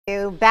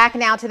Back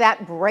now to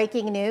that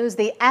breaking news.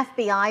 The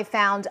FBI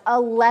found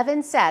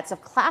 11 sets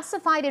of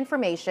classified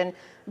information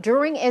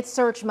during its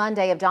search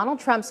Monday of Donald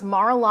Trump's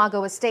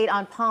Mar-a-Lago estate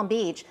on Palm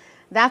Beach.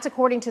 That's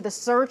according to the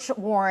search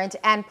warrant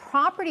and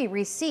property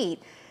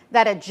receipt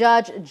that a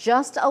judge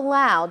just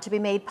allowed to be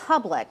made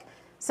public.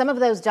 Some of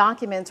those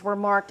documents were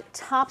marked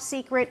top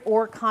secret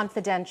or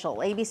confidential.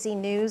 ABC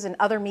News and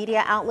other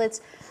media outlets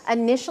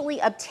initially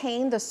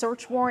obtained the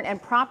search warrant and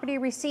property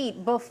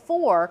receipt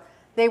before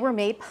they were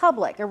made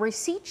public. A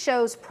receipt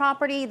shows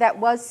property that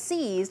was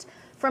seized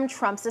from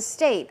Trump's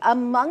estate.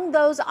 Among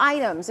those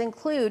items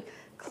include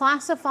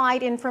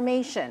classified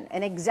information,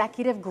 an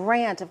executive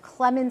grant of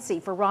clemency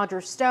for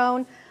Roger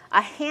Stone,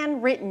 a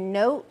handwritten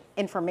note,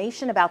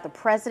 information about the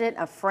president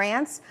of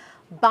France,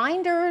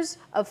 binders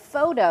of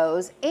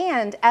photos,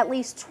 and at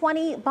least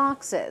 20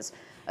 boxes.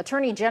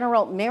 Attorney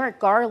General Merrick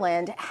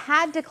Garland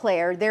had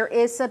declared there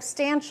is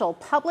substantial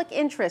public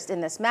interest in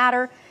this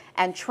matter,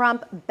 and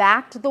Trump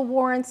backed the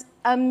warrant's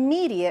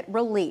immediate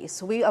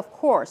release. We, of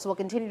course, will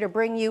continue to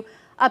bring you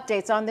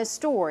updates on this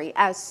story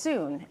as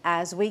soon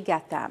as we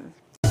get them.